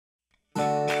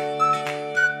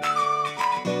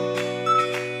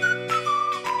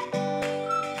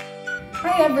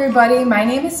everybody, my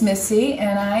name is Missy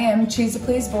and I am Cheese to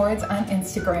Please Boards on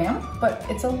Instagram, but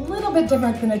it's a little bit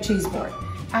different than a cheese board.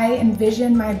 I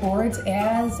envision my boards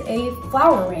as a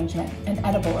flower arrangement, an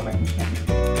edible arrangement.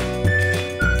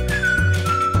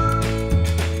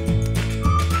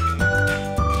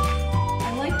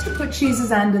 I like to put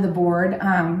cheeses onto the board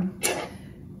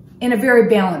in a very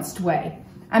balanced way.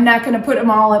 I'm not going to put them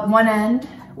all at one end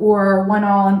or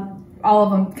all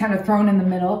of them kind of thrown in the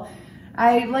middle.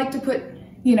 I like to put,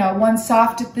 one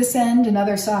soft at this end,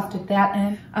 another soft at that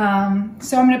end.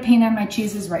 So I'm going to paint on my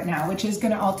cheeses right now, which is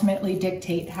going to ultimately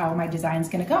dictate how my design is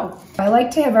going to go. I like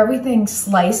to have everything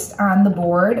sliced on the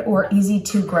board or easy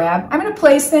to grab. I'm going to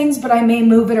place things, but I may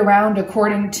move it around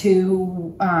according to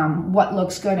what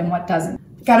looks good and what doesn't.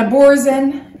 Got a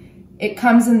Grazing. It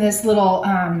comes in this little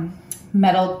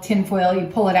metal tin foil. You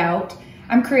pull it out.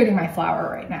 I'm creating my flower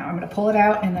right now. I'm going to pull it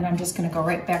out and then I'm just going to go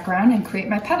right back around and create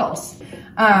my petals.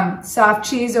 Soft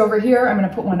cheese over here. I'm going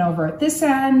to put one over at this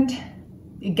end.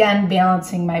 Again,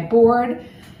 balancing my board.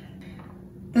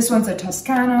 This one's a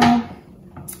Toscano.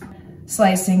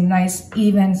 Slicing nice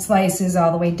even slices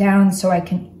all the way down so I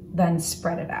can then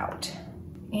spread it out.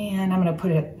 And I'm going to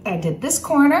put it, I did this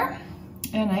corner.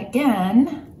 And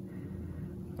again,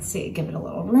 let's see, give it a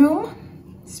little room.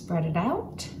 Spread it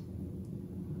out.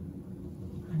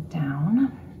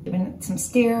 Down, giving it some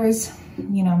stairs.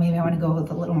 Maybe I want to go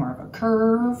with a little more of a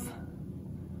curve.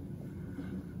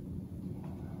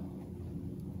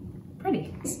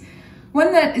 Pretty.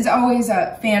 One that is always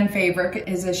a fan favorite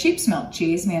is a sheep's milk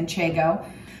cheese, Manchego.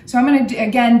 So I'm going to,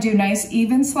 again, do nice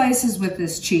even slices with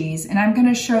this cheese, and I'm going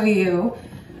to show you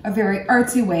a very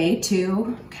artsy way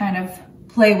to kind of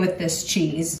play with this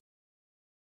cheese.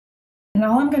 And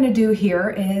all I'm going to do here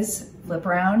is flip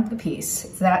around the piece.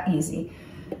 It's that easy.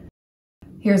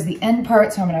 Here's the end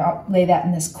part, so I'm going to lay that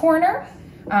in this corner.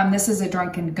 This is a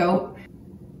drunken goat.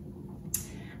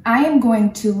 I am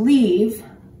going to leave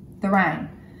the rind.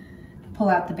 Pull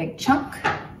out the big chunk.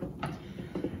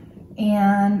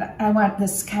 And I want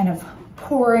this kind of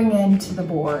pouring into the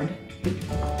board.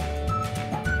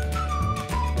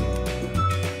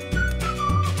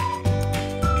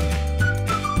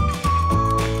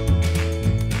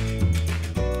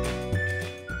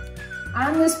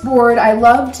 On this board, I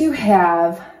love to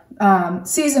have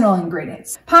seasonal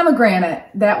ingredients. Pomegranate,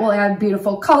 that will add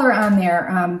beautiful color on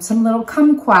there. Some little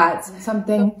kumquats,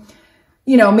 something,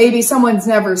 maybe someone's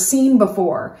never seen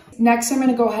before. Next, I'm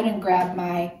gonna go ahead and grab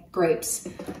my grapes.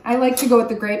 I like to go with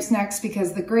the grapes next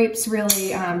because the grapes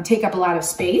really take up a lot of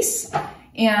space.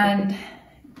 And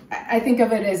I think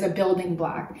of it as a building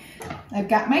block. I've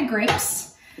got my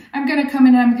grapes. I'm gonna come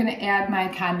in and I'm gonna add my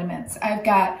condiments. I've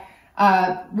got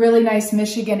really nice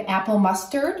Michigan apple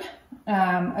mustard,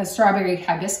 a strawberry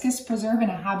hibiscus preserve, and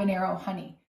a habanero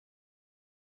honey.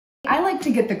 I like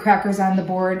to get the crackers on the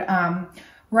board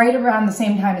right around the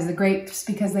same time as the grapes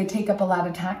because they take up a lot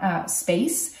of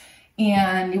space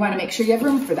and you want to make sure you have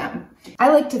room for them. I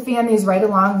like to fan these right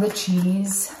along the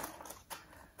cheese.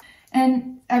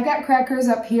 And I've got crackers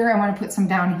up here. I want to put some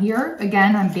down here.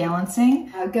 Again, I'm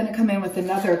balancing. I'm going to come in with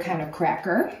another kind of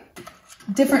cracker.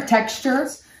 Different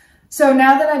textures. So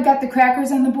now that I've got the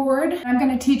crackers on the board, I'm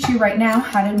going to teach you right now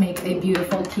how to make a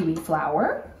beautiful kiwi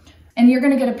flower. And you're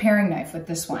going to get a paring knife with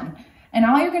this one. And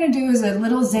all you're going to do is a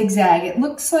little zigzag. It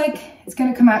looks like it's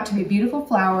going to come out to be a beautiful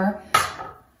flower.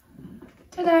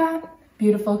 Ta-da!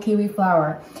 Beautiful kiwi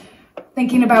flower.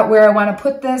 Thinking about where I want to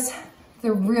put this.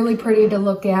 They're really pretty to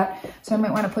look at. So I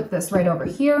might want to put this right over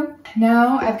here.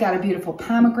 Now I've got a beautiful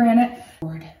pomegranate.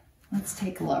 Let's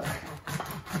take a look.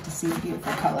 Get to see the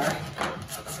beautiful color.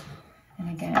 And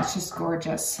again, it's just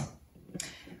gorgeous.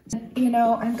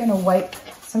 I'm gonna wipe,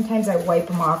 sometimes I wipe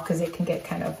them off because it can get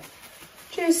kind of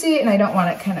juicy and I don't want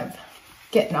it kind of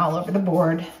getting all over the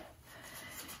board.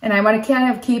 And I want to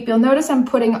kind of keep, you'll notice I'm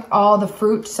putting all the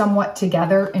fruit somewhat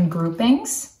together in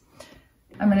groupings.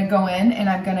 I'm gonna go in and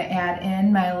I'm gonna add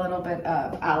in my little bit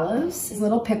of olives,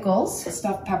 little pickles,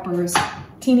 stuffed peppers,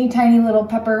 teeny tiny little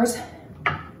peppers.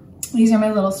 These are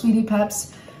my little sweetie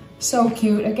peps. So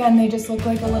cute. Again, they just look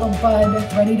like a little bud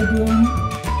ready to bloom.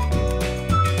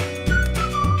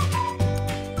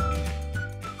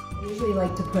 I usually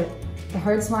like to put the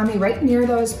hard salami right near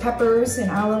those peppers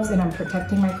and olives, and I'm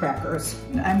protecting my crackers.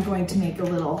 I'm going to make a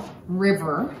little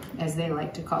river, as they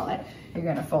like to call it. You're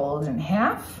gonna fold in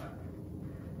half,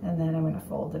 and then I'm gonna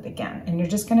fold it again. And you're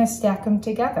just gonna stack them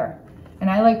together.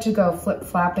 And I like to go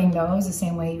flip-flopping those the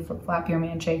same way you flip-flop your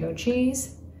Manchego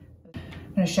cheese.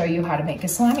 I'm going to show you how to make a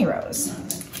salami rose.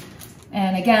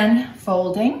 And again,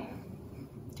 folding,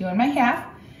 doing my half,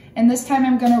 and this time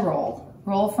I'm going to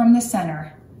roll from the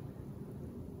center,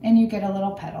 and you get a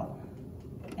little petal.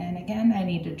 And again, I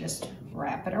need to just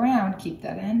wrap it around, keep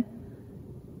that in,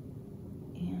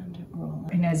 and roll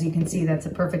it. And as you can see, that's a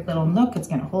perfect little nook. It's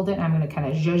gonna hold it. I'm gonna kind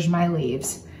of zhuzh my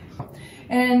leaves.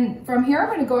 And from here, I'm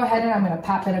gonna go ahead and I'm gonna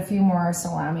pop in a few more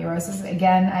salami roses.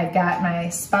 Again, I've got my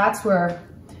spots where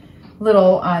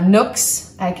little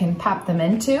nooks I can pop them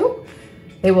into.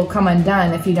 They will come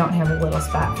undone if you don't have a little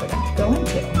spot for them to go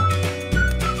into.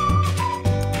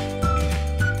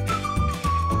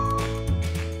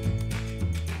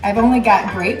 I've only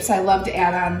got grapes. I love to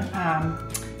add on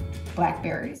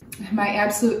blackberries. My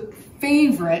absolute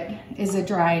favorite is a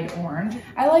dried orange.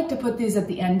 I like to put these at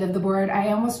the end of the board.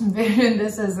 I almost envision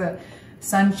this as a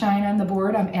sunshine on the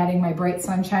board. I'm adding my bright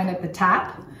sunshine at the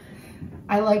top.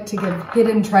 I like to give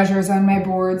hidden treasures on my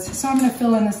boards. So I'm gonna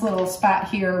fill in this little spot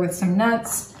here with some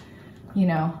nuts, you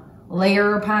know,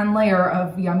 layer upon layer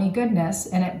of yummy goodness.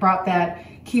 And it brought that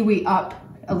kiwi up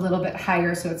a little bit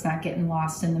higher so it's not getting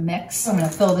lost in the mix. So I'm gonna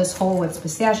fill this hole with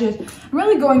pistachios. I'm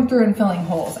really going through and filling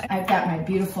holes. I've got my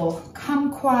beautiful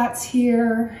kumquats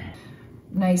here.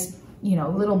 Nice, you know,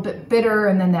 a little bit bitter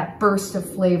and then that burst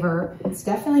of flavor. It's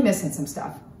definitely missing some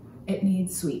stuff. It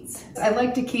needs sweets. I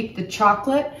like to keep the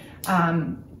chocolate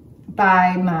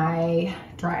by my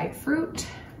dried fruit.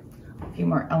 A few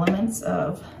more elements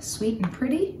of sweet and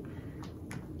pretty.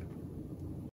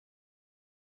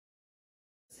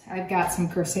 I've got some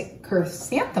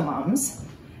chrysanthemums,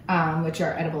 which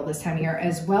are edible this time of year,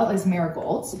 as well as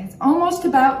marigolds. It's almost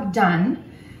about done.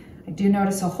 I do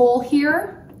notice a hole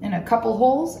here and a couple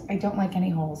holes. I don't like any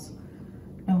holes.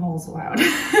 No holes allowed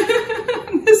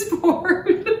on this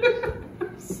board.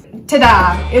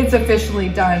 Ta-da, it's officially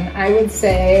done. I would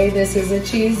say this is a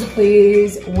Cheese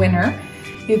Please winner.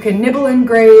 You can nibble and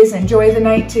graze, enjoy the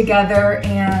night together,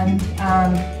 and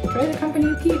enjoy the company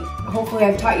you keep. Hopefully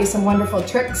I've taught you some wonderful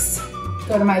tricks.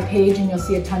 Go to my page and you'll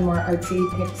see a ton more artsy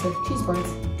pics of cheese boards.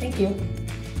 Thank you.